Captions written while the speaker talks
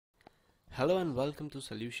Hello and welcome to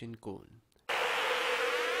Solution Code.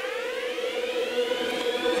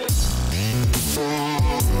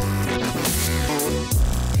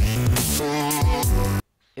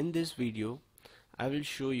 In this video, I will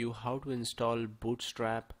show you how to install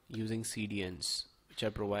Bootstrap using CDNs, which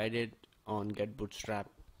are provided on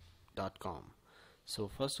getbootstrap.com. So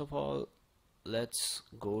first of all, let's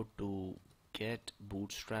go to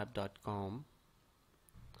getbootstrap.com.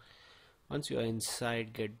 Once you are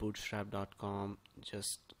inside getbootstrap.com,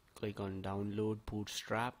 just click on download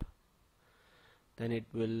Bootstrap. Then it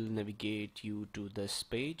will navigate you to this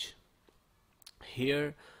page.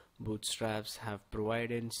 Here Bootstraps have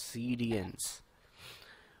provided CDNs.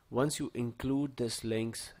 Once you include these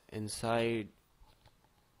links inside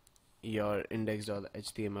your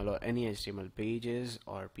index.html or any HTML pages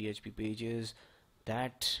or PHP pages,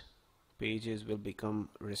 that pages will become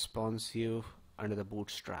responsive under the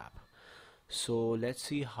Bootstrap. So let's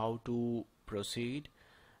see how to proceed,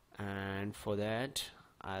 and for that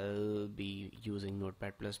I'll be using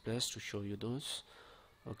Notepad++ to show you those.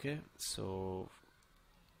 Okay, so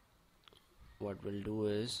what we'll do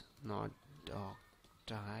is not doc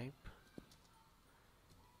type.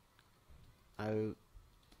 I'll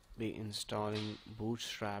be installing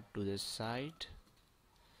Bootstrap to this site.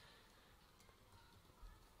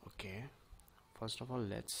 Okay, first of all,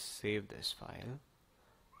 let's save this file.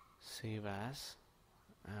 Save as,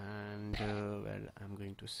 and where I'm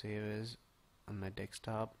going to save is on my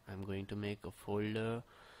desktop. I'm going to make a folder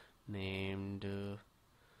named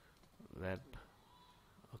web.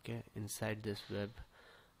 Okay, inside this web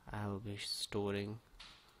I will be storing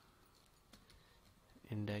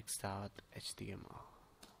index.html.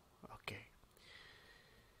 okay,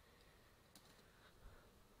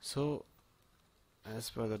 so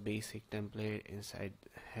as per the basic template, inside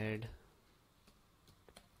head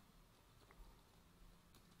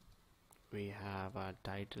we have our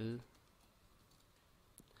title.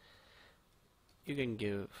 You can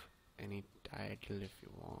give any title if you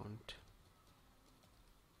want.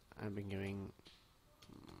 I've been giving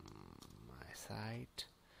my site.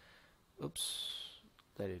 Oops,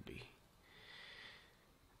 let it be.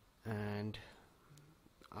 And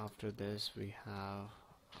after this we have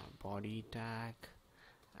a body tag,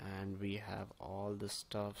 and we have all the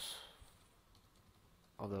stuff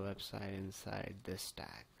of the website inside this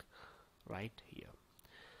tag right here.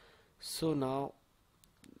 So now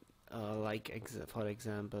for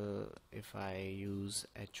example, if I use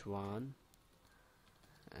h1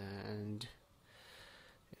 and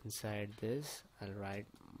inside this I'll write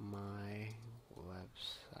my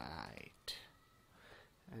website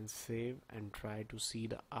and save and try to see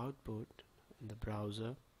the output in the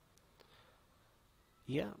browser.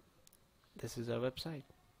 Yeah, this is our website.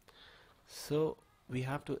 So we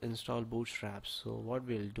have to install Bootstrap. So what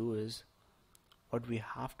we have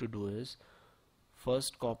to do is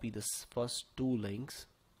first copy this first two links,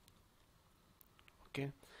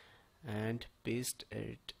 okay, and paste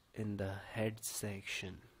it in the head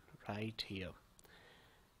section right here,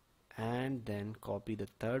 and then copy the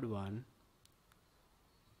third one,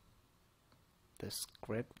 the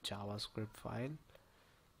JavaScript file,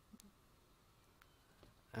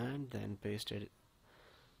 and then paste it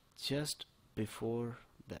just before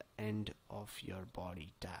the end of your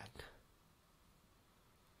body tag.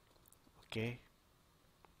 Okay,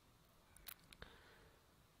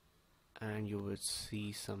 and you will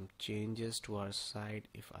see some changes to our site.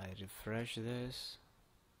 If I refresh this,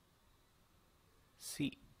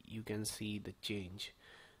 see, you can see the change.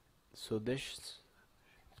 So this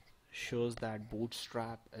shows that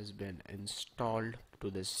Bootstrap has been installed to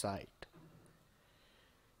this site.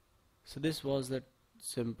 So this was the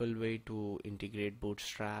simple way to integrate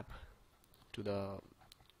Bootstrap to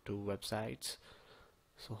websites.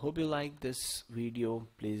 So hope you like this video.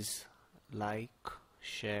 Please like,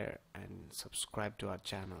 share and subscribe to our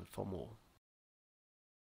channel for more.